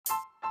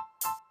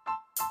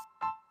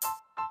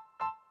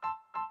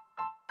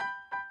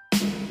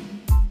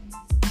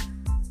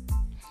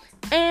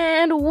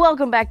and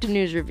welcome back to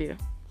News Review.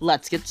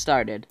 Let's get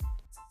started.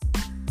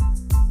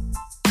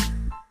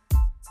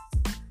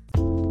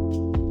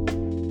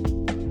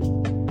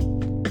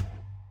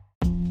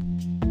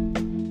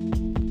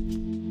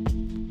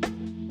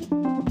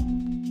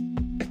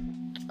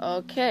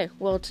 Okay,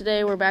 well,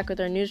 today we're back with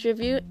our news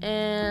review,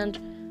 and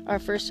our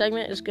first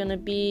segment is going to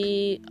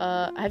be,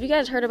 have you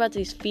guys heard about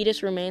these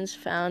fetus remains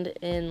found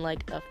in,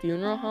 like, a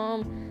funeral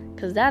home?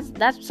 Because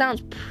that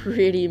sounds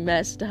pretty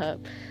messed up.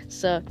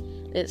 So,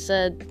 it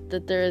said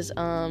that there's,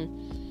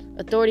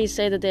 authorities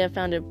say that they have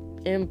found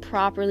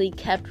improperly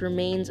kept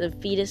remains of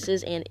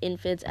fetuses and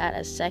infants at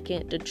a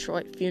second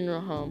Detroit funeral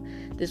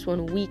home. This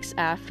one weeks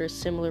after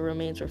similar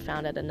remains were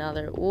found at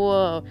another.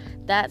 Whoa,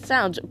 that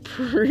sounds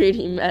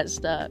pretty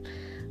messed up.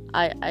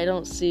 I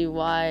don't see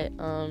why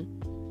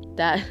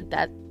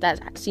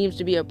that seems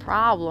to be a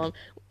problem.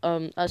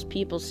 Us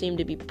people seem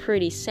to be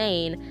pretty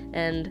sane,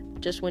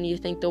 and just when you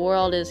think the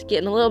world is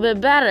getting a little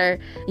bit better,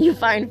 you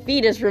find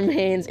fetus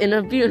remains in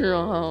a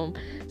funeral home.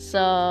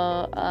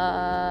 So,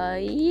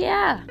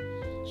 yeah.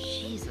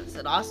 Jesus,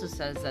 it also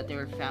says that they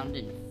were found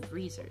in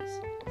freezers.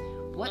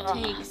 What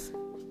takes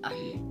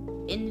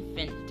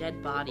infant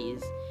dead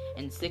bodies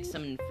and sticks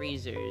them in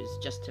freezers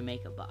just to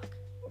make a buck?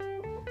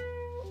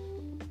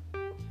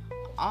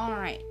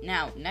 Alright,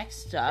 now,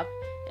 next up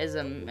is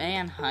a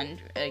manhunt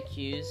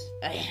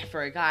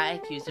for a guy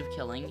accused of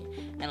killing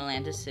an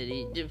Atlanta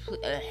City,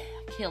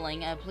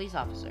 killing a police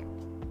officer.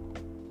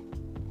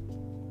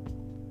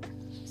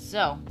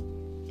 So,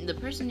 the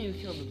person who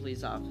killed the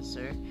police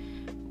officer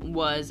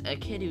was a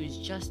kid who was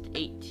just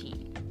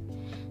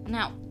 18.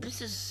 Now,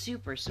 this is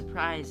super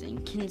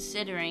surprising,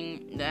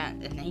 considering that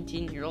an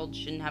 18-year-old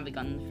shouldn't have a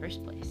gun in the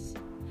first place.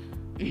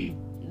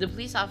 The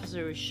police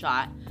officer was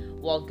shot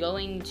while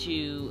going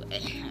to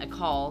a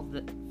call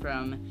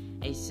from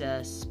a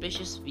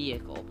suspicious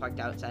vehicle parked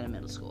outside a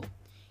middle school.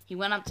 He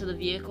went up to the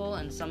vehicle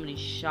and somebody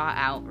shot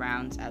out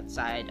rounds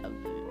inside of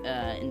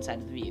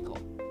the vehicle.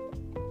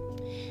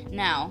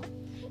 Now,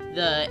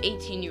 the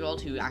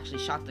 18-year-old who actually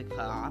shot the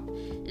cop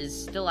is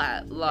still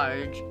at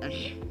large.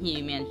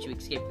 He managed to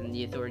escape from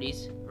the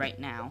authorities right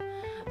now,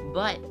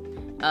 but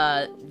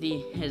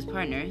his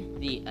partner,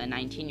 the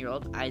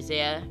 19-year-old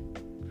Isaiah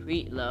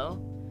Pretlow,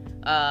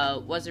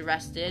 was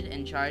arrested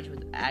and charged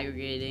with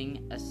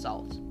aggravating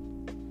assault.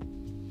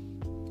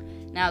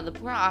 Now, the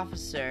poor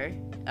officer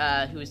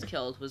who was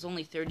killed was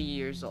only 30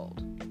 years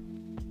old.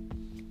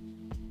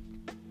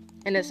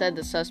 And it said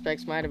the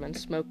suspects might have been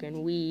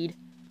smoking weed.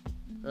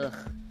 Ugh.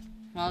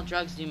 Well,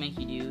 drugs do make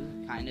you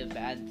do kind of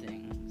bad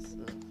things.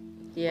 Ugh.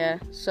 Yeah,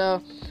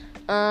 so,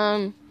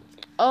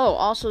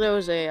 also there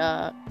was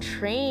a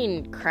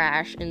train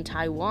crash in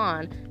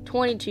Taiwan,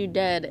 22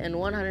 dead and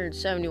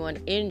 171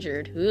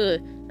 injured.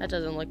 Ugh, that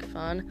doesn't look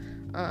fun.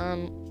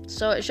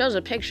 So it shows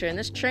a picture, and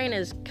this train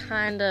is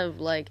kind of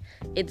like,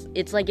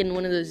 it's like in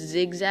one of those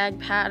zigzag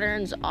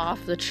patterns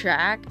off the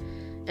track,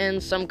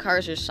 and some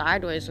cars are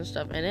sideways and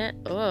stuff in it.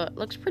 It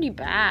looks pretty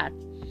bad.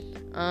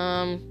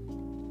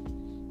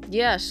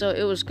 Yeah, so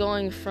it was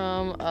going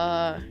from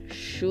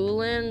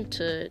Shulin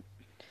to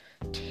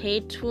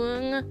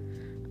Taitung.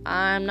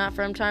 I'm not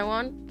from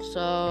Taiwan,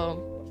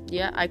 so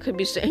yeah, I could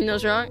be saying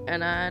those wrong,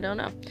 and I don't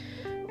know.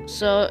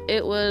 So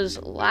it was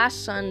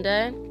last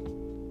Sunday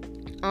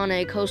on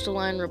a coastal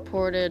line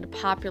reported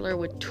popular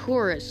with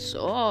tourists.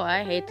 Oh,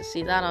 I hate to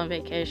see that on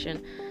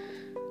vacation.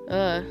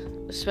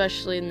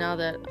 Especially now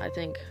that I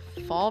think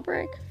fall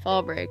break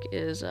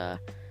is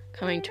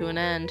coming to an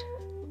end.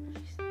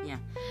 Yeah.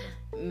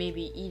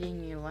 Maybe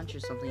eating your lunch or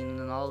something, and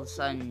then all of a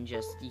sudden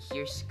just you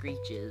hear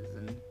screeches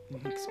and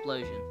an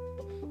explosion.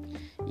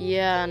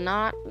 Yeah,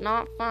 not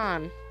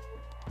fun.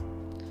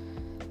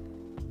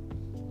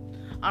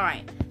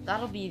 Alright,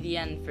 that'll be the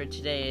end for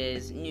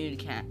today's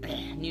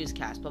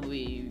newscast, but we'll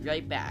be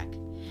right back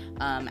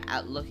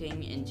at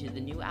looking into the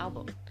new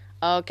album.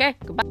 Okay,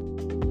 goodbye.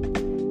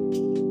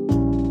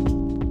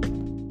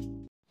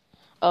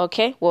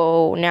 Okay,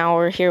 well, now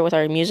we're here with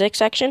our music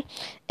section,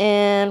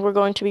 and we're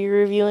going to be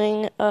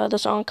reviewing the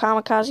song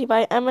Kamikaze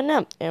by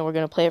Eminem, and we're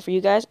going to play it for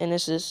you guys, and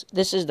this is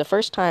the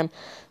first time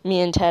me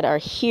and Ted are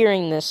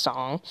hearing this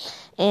song,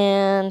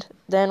 and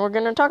then we're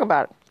going to talk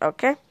about it,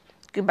 okay?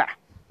 Goodbye.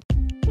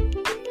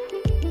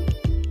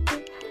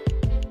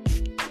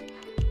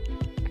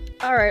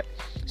 Alright,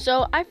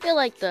 so I feel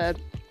like the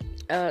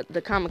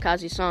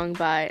Kamikaze song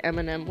by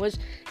Eminem was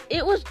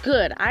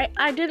good.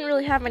 I didn't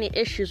really have any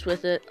issues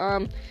with it.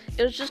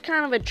 It was just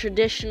kind of a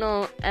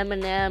traditional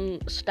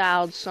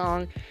Eminem-styled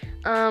song.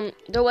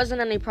 There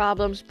wasn't any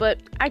problems, but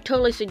I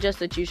totally suggest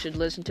that you should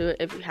listen to it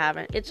if you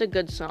haven't. It's a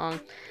good song.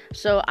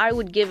 So I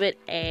would give it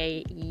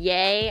a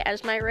yay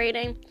as my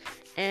rating.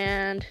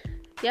 And,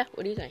 yeah,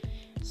 what do you think?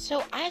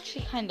 So, I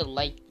actually kind of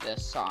like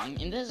this song,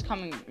 and this is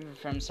coming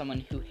from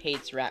someone who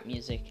hates rap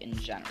music in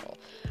general.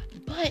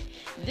 But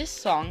this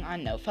song, I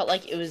don't know, felt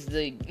like it was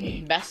the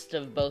best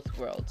of both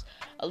worlds.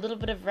 A little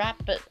bit of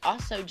rap, but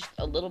also just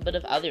a little bit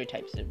of other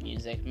types of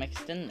music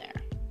mixed in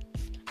there.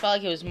 Felt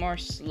like it was more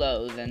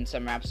slow than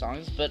some rap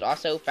songs, but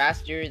also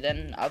faster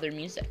than other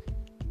music.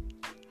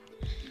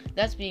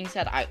 That being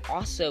said, I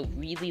also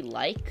really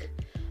like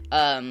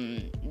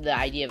the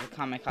idea of a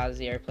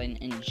kamikaze airplane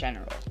in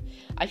general.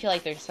 I feel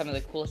like they're some of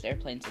the coolest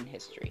airplanes in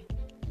history.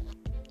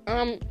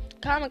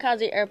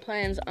 Kamikaze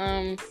airplanes,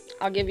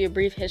 I'll give you a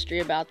brief history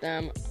about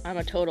them. I'm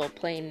a total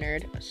plane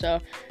nerd. So,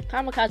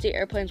 kamikaze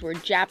airplanes were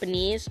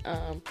Japanese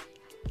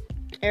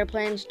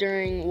airplanes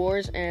during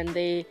wars, and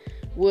they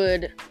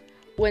would,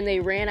 when they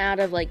ran out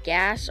of like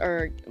gas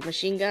or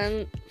machine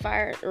gun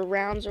fire or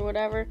rounds or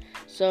whatever,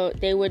 so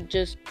they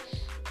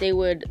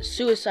would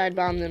suicide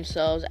bomb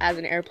themselves as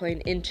an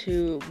airplane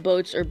into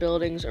boats or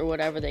buildings or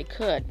whatever they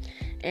could.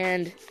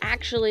 And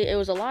actually, it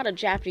was a lot of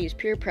Japanese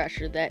peer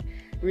pressure that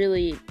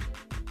really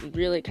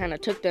kind of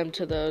took them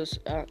to those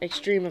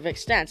extreme of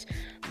extents.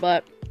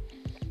 But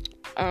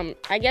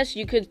I guess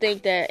you could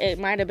think that it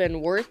might have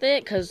been worth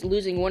it, because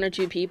losing one or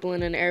two people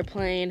in an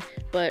airplane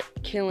but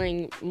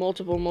killing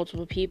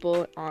multiple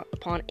people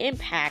upon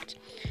impact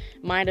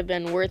might have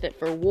been worth it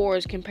for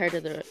wars compared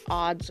to the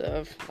odds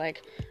of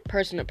like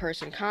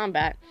person-to-person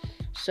combat.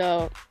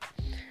 So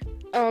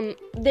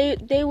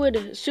they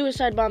would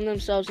suicide bomb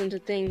themselves into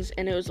things,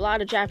 and it was a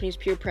lot of Japanese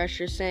peer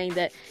pressure saying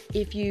that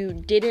if you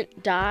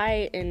didn't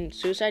die and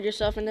suicide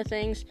yourself into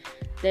things,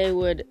 it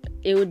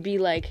would be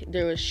like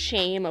there was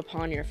shame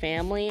upon your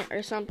family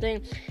or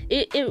something.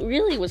 It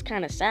really was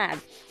kind of sad.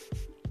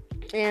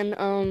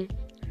 And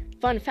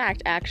fun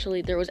fact,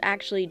 actually, there was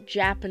actually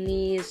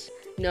Japanese.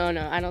 No,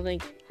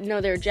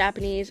 they're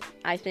Japanese.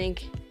 I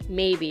think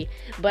maybe,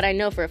 but I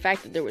know for a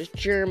fact that there was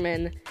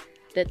German.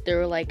 That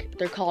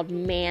they're called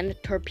manned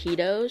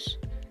torpedoes,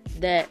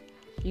 that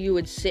you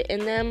would sit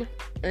in them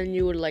and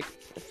you would like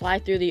fly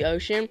through the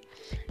ocean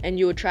and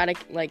you would try to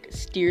like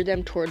steer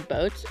them toward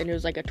boats, and it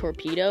was like a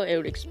torpedo. It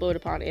would explode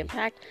upon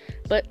impact,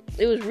 but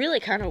it was really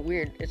kind of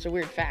weird. It's a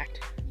weird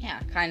fact. Yeah,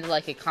 kind of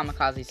like a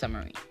kamikaze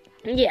submarine.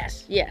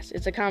 Yes,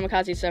 it's a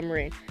kamikaze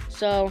submarine.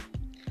 So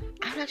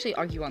I would actually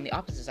argue on the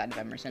opposite side of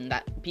Emerson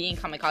that being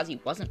kamikaze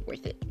wasn't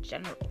worth it in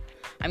general.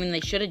 I mean,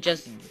 they should have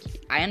just...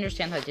 I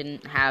understand that they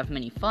didn't have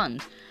many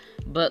funds,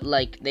 but,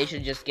 like, they should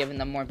have just given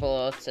them more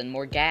bullets and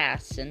more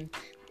gas, and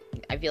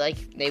I feel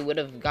like they would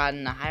have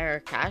gotten a higher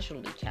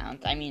casualty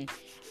count. I mean,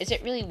 is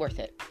it really worth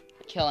it?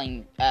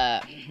 Killing,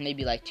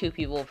 maybe, like, 2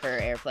 people per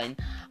airplane,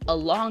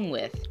 along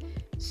with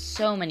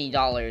so many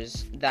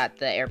dollars that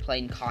the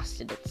airplane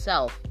costed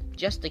itself,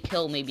 just to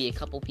kill maybe a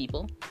couple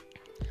people?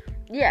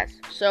 Yes,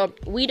 so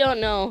we don't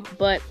know,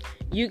 but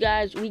you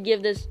guys, we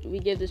give this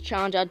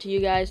challenge out to you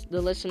guys, the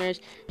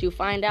listeners, to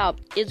find out,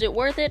 is it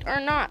worth it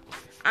or not?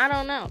 I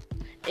don't know.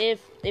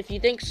 If you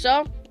think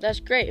so, that's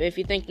great. If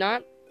you think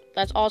not,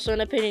 that's also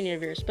an opinion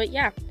of yours. But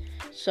yeah,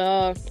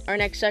 so our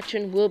next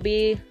section will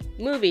be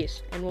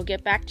movies, and we'll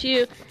get back to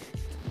you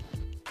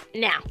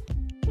now.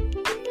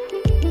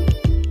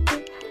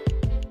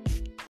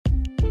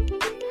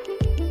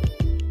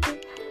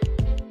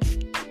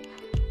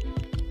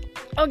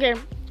 Okay.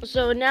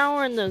 So now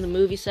we're in the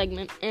movie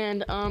segment,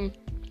 and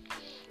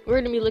we're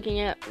going to be looking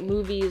at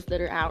movies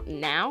that are out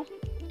now,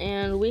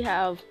 and we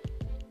have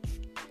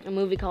a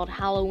movie called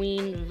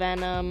Halloween,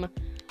 Venom,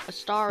 A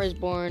Star is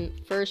Born,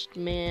 First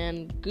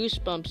Man,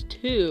 Goosebumps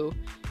 2,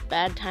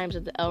 Bad Times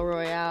at the El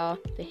Royale,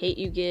 The Hate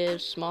U Give,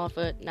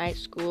 Smallfoot, Night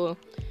School,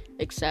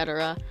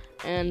 etc.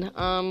 And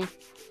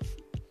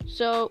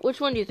so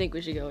which one do you think we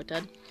should go with,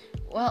 Ted?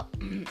 Well,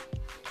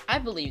 I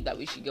believe that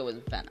we should go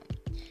with Venom.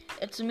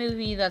 It's a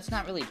movie that's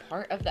not really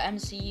part of the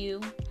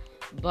MCU,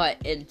 but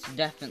it's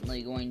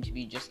definitely going to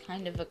be just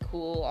kind of a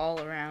cool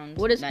all-around.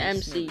 What does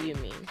nice MCU movie.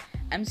 mean?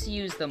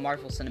 MCU is the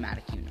Marvel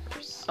Cinematic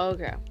Universe.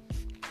 Okay.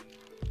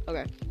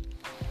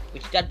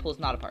 Which Deadpool's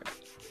not a part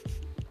of.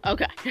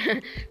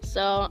 Okay.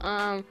 So,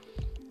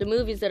 the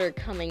movies that are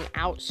coming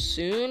out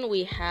soon,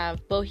 we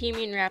have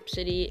Bohemian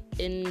Rhapsody,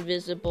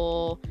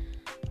 Invisible,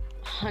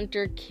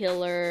 Hunter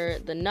Killer,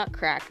 The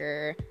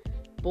Nutcracker,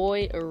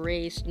 Boy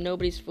Erased,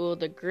 Nobody's Fool,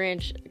 The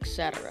Grinch,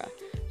 etc.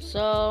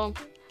 So,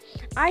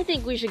 I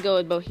think we should go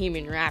with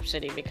Bohemian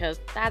Rhapsody, because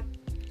that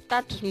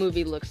this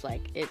movie looks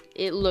like.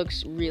 It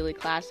looks really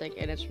classic,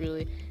 and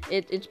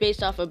it's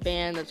based off a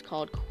band that's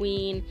called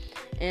Queen,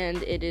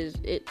 and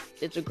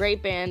it's a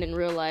great band in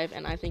real life,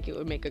 and I think it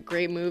would make a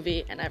great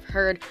movie, and I've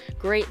heard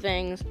great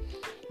things.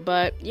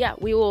 But yeah,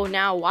 we will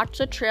now watch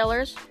the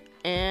trailers,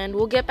 and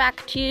we'll get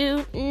back to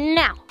you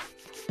now.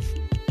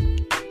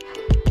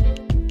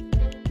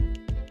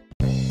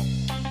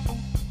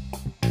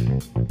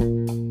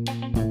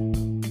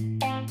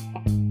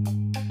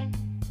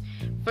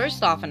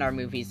 First off, in our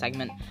movie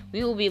segment,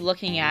 we will be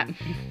looking at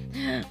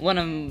one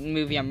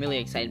movie I'm really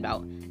excited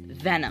about,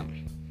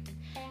 Venom.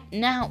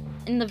 Now,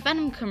 in the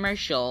Venom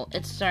commercial,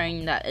 it's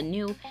starring that a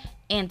new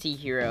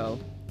anti-hero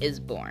is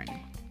born.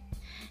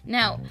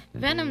 Now,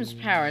 Venom's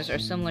powers are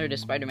similar to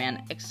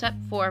Spider-Man, except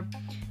for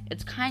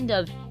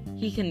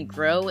he can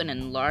grow and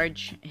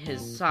enlarge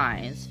his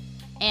size,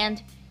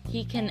 and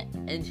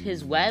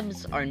his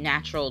webs are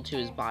natural to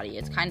his body.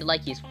 It's kind of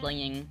like he's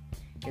flinging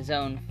his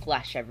own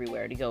flesh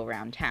everywhere to go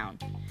around town.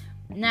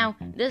 Now,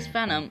 this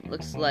Venom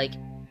looks like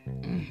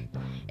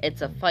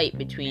it's a fight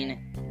between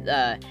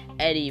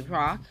Eddie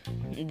Brock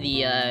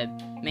the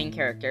main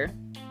character,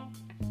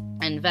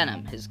 and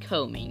Venom, his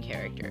co-main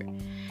character.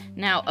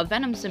 Now, a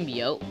Venom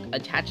symbiote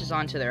attaches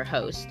onto their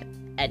host,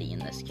 Eddie in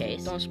this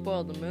case. Don't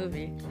spoil the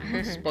movie.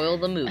 Spoil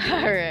the movie.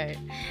 Alright.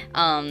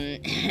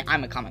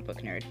 I'm a comic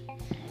book nerd.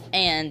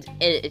 And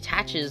it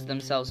attaches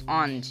themselves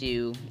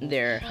onto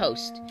their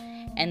host,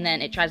 and then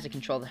it tries to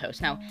control the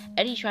host. Now,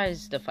 Eddie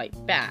tries to fight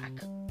back,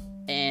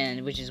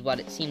 and which is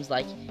what it seems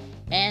like,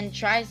 and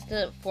tries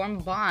to form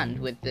a bond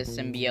with this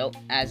symbiote,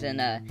 as in,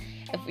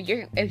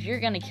 if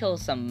you're gonna kill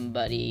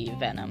somebody,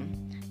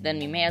 Venom, then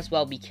we may as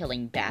well be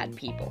killing bad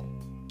people.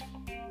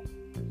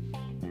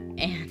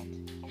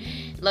 And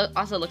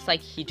also looks like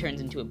he turns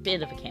into a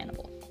bit of a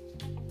cannibal.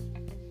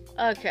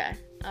 Okay.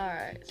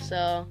 Alright.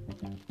 So,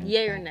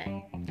 yay or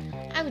nay?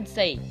 I would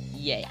say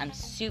yay. I'm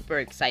super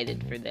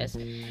excited for this.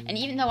 And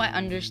even though I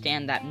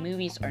understand that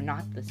movies are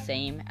not the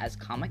same as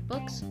comic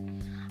books,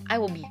 I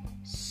will be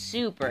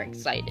super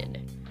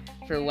excited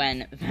for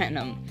when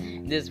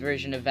this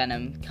version of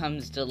Venom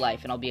comes to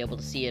life and I'll be able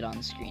to see it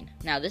on screen.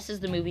 Now, this is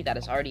the movie that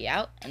is already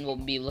out, and we'll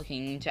be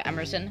looking to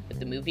Emerson with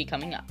the movie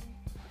coming up.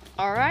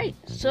 Alright,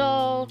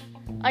 so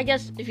I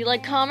guess if you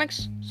like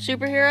comics,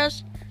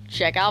 superheroes,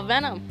 check out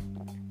Venom.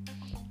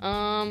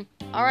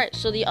 Alright,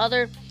 so the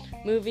other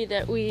movie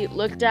that we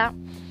looked at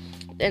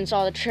and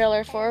saw the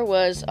trailer for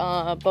was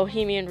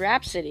Bohemian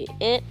Rhapsody.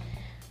 It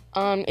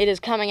is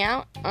coming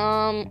out.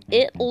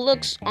 It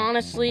looks,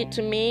 honestly,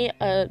 to me,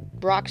 a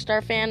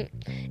Rockstar fan,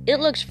 it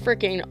looks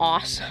freaking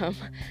awesome.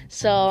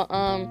 So,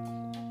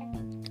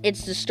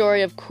 it's the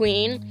story of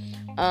Queen.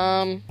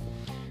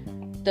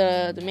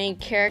 The main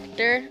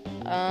character,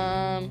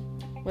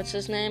 what's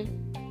his name?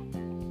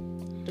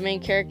 The main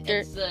character.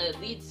 It's the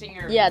lead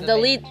singer. Yeah,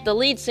 the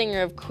lead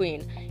singer of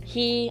Queen.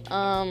 He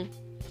freaking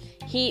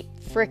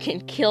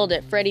killed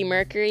it. Freddie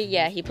Mercury.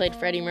 Yeah, he played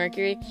Freddie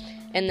Mercury,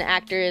 and the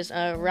actor is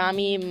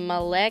Rami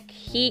Malek.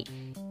 He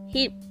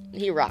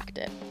rocked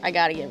it. I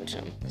gotta give it to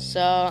him.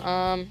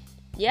 So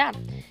yeah,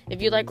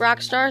 if you like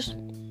rock stars,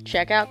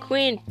 check out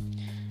Queen.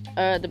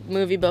 The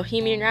movie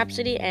Bohemian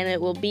Rhapsody, and it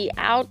will be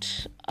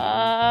out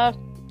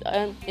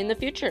in the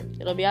future.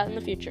 It'll be out in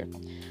the future.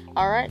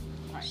 Alright,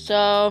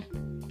 so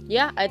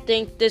yeah, I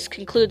think this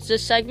concludes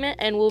this segment,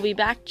 and we'll be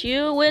back to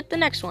you with the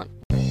next one.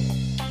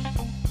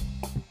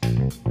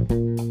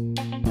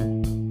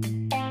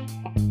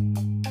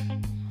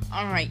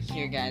 Alright,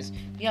 here guys,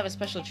 we have a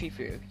special treat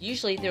for you.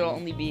 Usually there will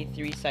only be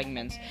 3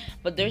 segments,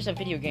 but there's a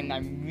video game that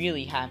I'm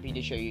really happy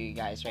to show you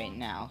guys right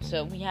now.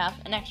 So we have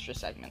an extra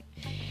segment.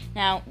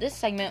 Now, this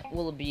segment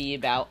will be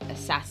about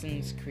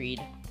Assassin's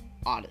Creed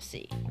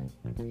Odyssey.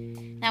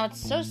 Now,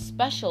 what's so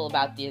special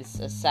about this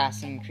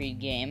Assassin's Creed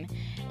game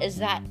is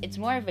that it's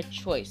more of a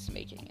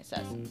choice-making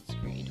Assassin's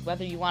Creed,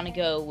 whether you want to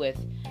go with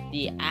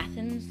the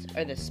Athens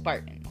or the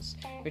Spartans,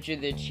 which are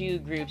the 2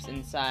 groups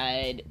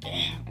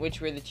which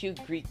were the 2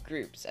 Greek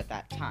groups at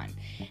that time.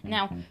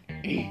 Now,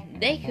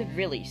 they could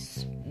really,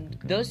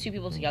 those 2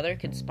 people together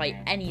could spite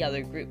any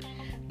other group,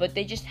 but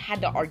they just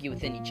had to argue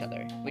within each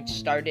other, which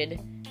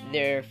started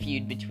their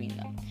feud between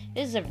them.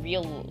 This is a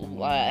real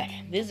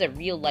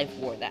life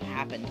war that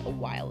happened a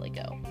while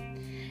ago.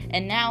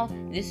 And now,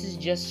 this is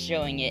just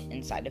showing it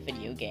inside a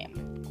video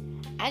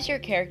game. As your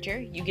character,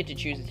 you get to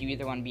choose if you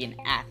either want to be an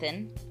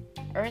Athen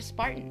or a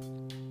Spartan.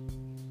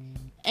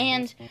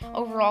 And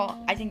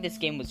overall, I think this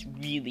game was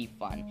really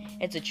fun.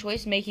 It's a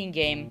choice-making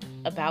game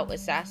about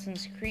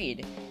Assassin's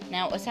Creed.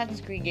 Now,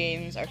 Assassin's Creed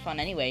games are fun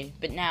anyway,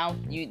 but now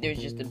there's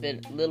just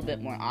little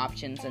bit more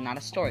options and not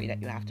a story that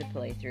you have to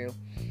play through.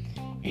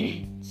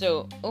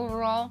 So,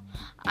 overall,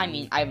 I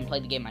mean, I haven't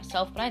played the game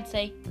myself, but I'd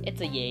say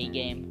it's a yay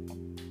game.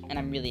 And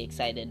I'm really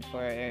excited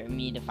for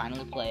me to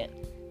finally play it.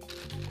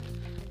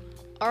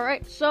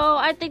 Alright, so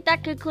I think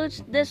that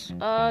concludes this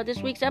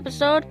week's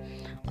episode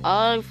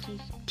of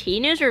T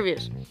News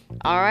Reviews.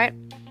 Alright,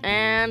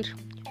 and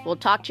we'll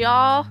talk to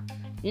y'all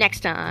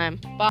next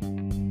time. Bye.